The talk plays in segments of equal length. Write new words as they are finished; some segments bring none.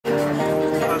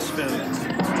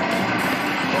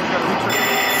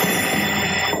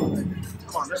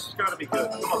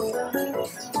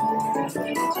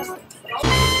Okay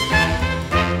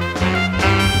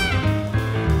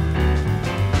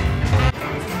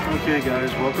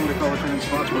guys, welcome to Color Fan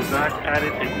Slots. We're back at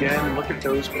it again. Look at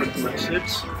those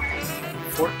progressives.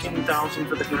 14,000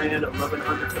 for the grand,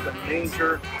 1,100 for the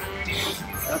major.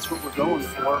 That's what we're going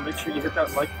for. Make sure you hit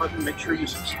that like button. Make sure you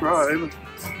subscribe.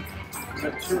 We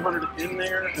got 200 in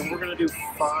there, and we're going to do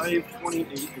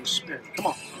 528 and spin. Come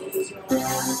on.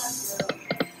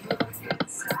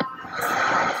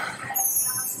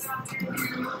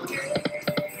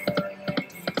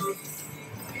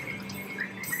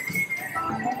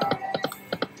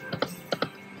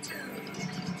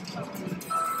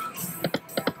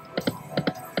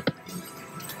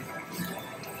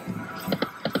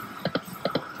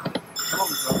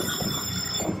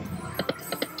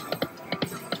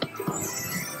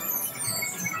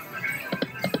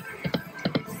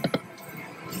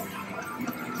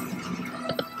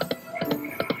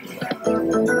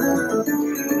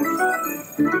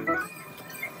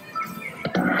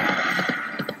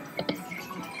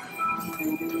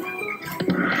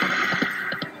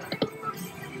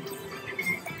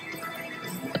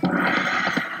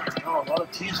 Oh, a lot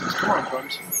of teases. Come on,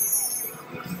 drums.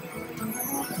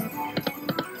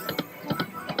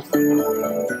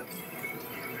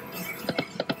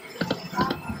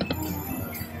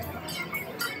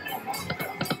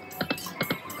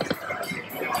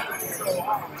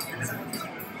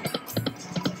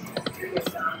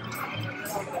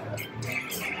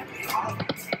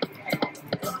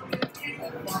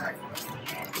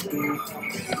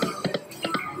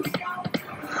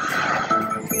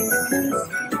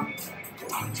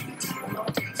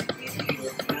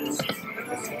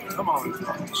 Come on,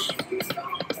 drums.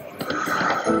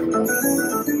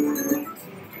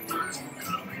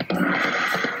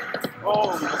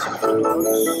 Oh, that's a good one.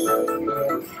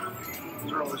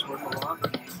 Those are always worth a lot.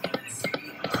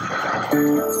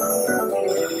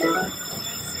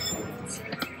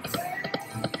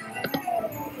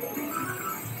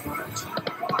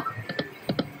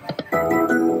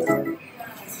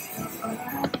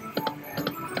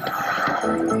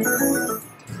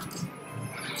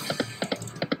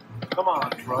 Come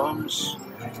on, drums.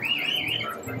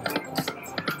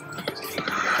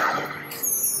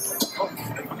 Oh,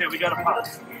 okay, we got a pop.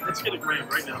 Let's get a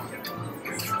grand right now.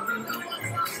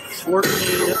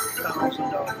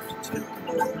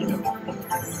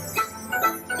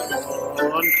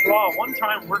 $14,000. One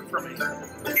time worked for me.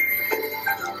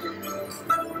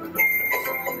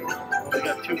 We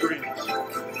got 2 grands. That's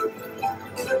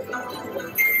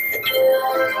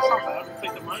not bad. We'll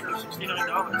take the minor,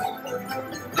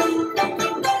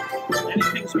 $69.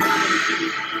 Anything's better than the city.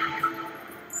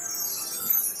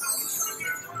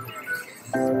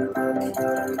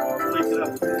 Leave it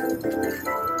up.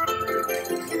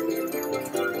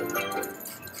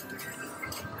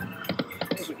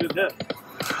 That was a good hit.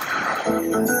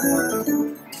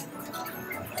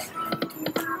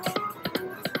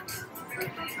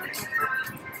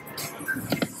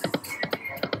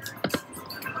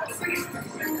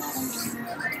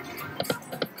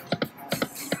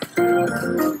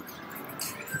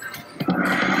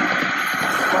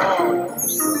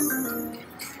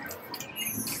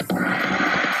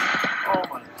 Oh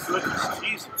my goodness,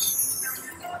 Jesus.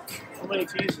 How many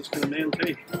teases can a man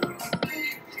take?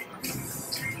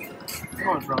 Come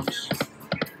on, drums.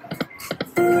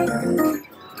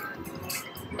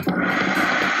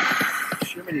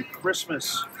 Jiminy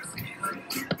Christmas.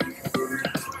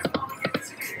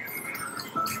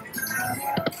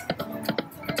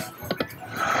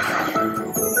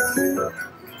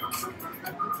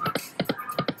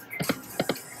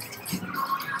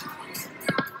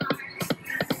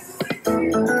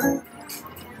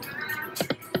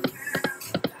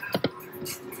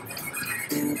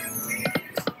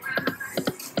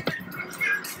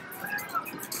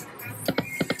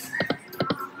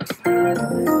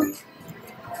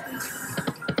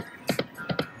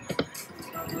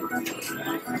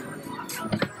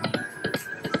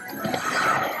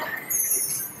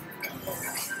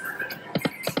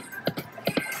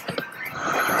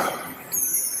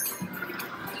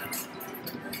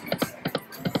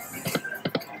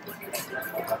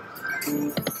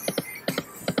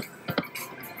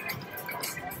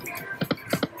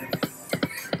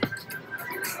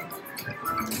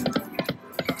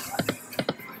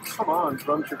 Come on,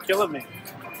 drums, you're killing me.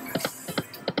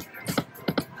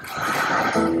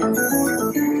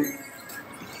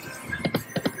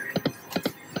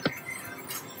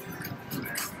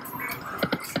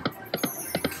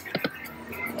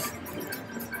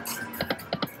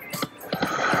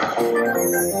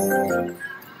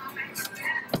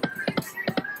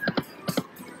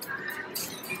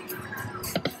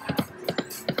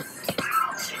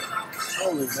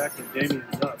 neck and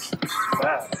Damien's nuts. This is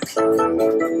bad. $6.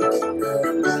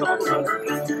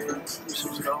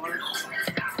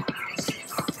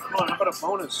 Come on, how about a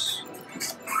bonus?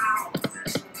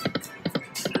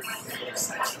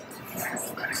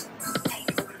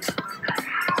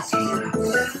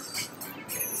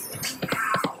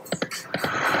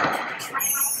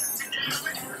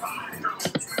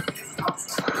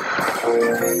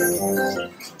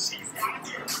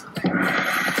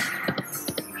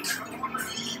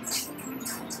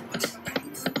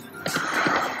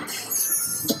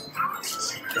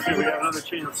 Okay, we got another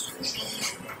chance.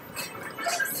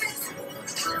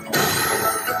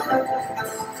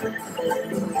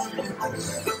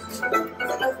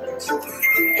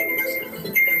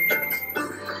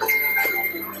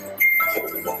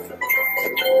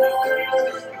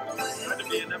 Had to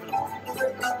be inevitable.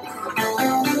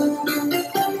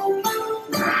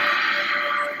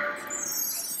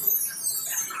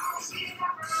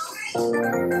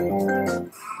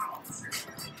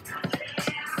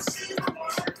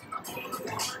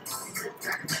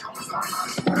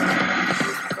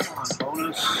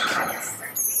 Bonus.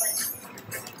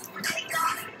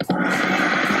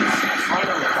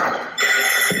 Finally.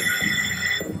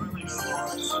 Really good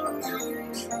loss.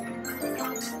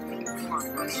 Come on,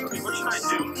 what should I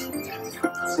do?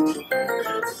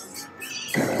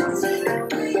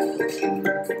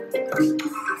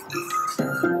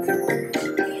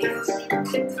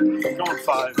 I'm going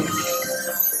 5.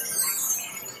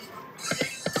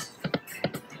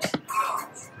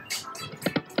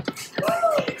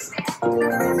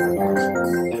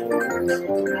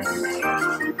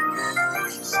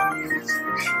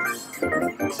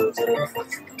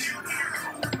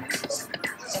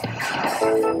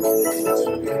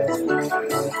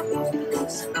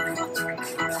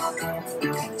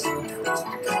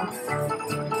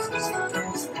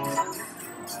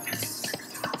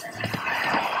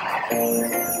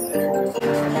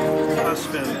 Last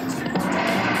spin.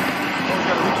 Oh, we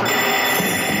got a retrigger.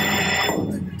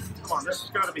 Come on, this has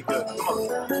got to be good. Come on.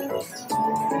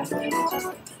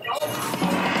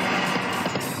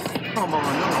 Come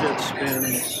on, no dead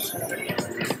spins.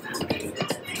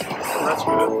 Oh, that's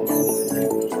good.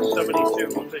 72,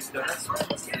 we'll take that.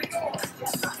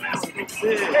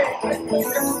 Big.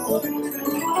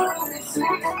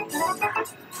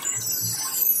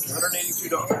 $182.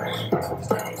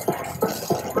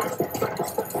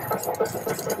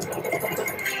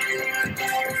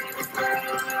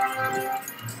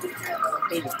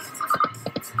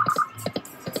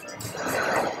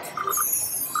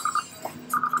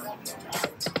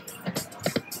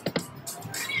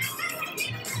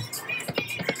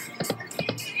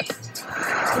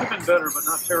 Could have been better, but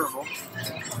not terrible.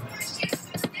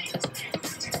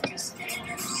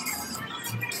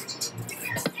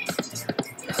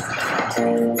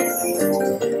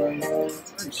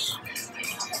 Nice.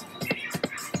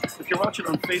 If you're watching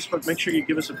on Facebook, make sure you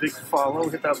give us a big follow,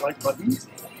 hit that like button. It's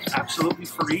absolutely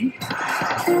free.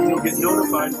 You'll get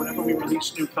notified whenever we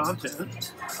release new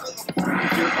content.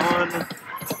 If you're on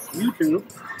YouTube,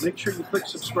 make sure you click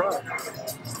subscribe.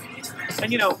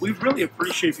 And you know, we really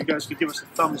appreciate if you guys could give us a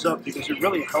thumbs up because it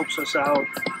really helps us out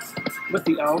with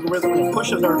the algorithm and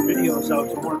pushes our videos out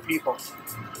to more people.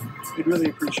 We'd really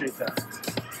appreciate that.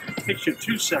 It takes you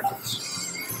 2 seconds.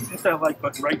 Hit that like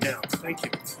button right now. Thank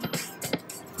you.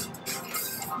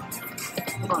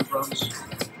 Come on, drums.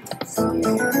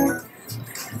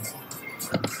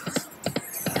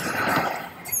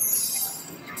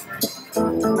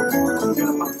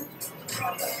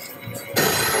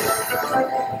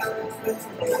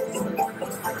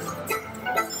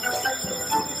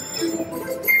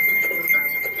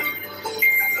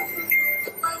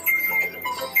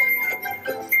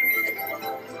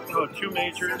 Oh, 2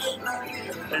 majors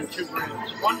and 2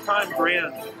 grands. One-time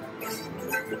grand.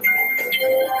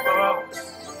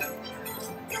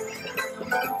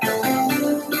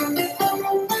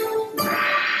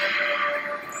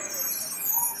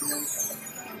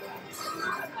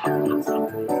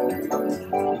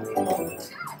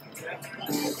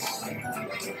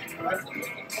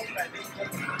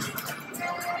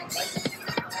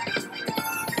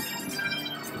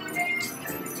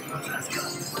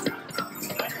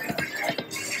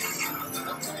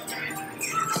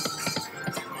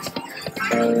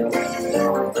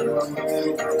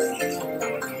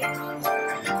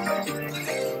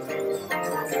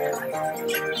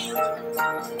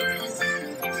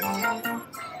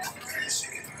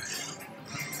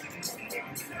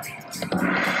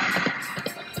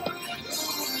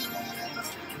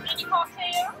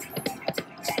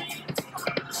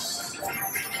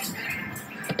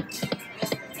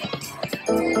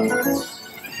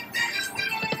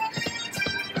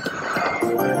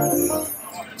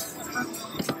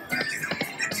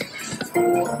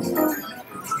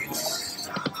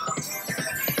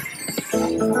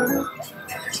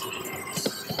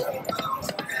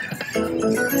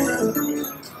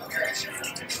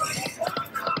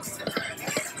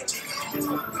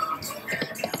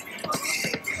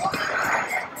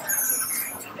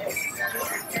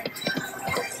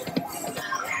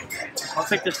 I'll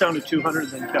take this down to 200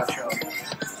 and then cash out.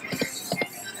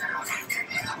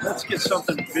 Let's get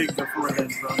something big before then,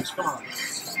 drums. Come on.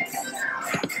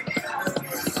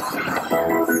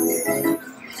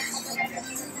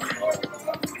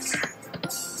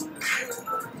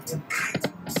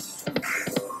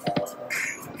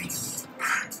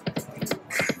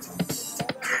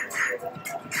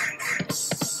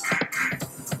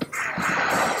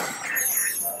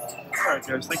 Alright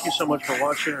guys, thank you so much for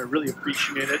watching. I really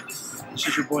appreciate it. This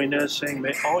is your boy Nez saying,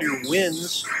 may all your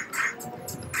wins...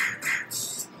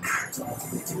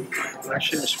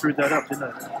 Actually, I screwed that up, didn't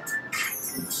I?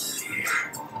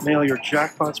 May all your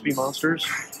jackpots be monsters,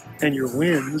 and your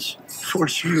wins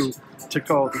force you to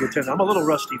call it to the 10. I'm a little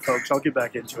rusty, folks. I'll get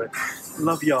back into it.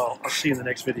 Love y'all. I'll see you in the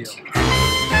next video.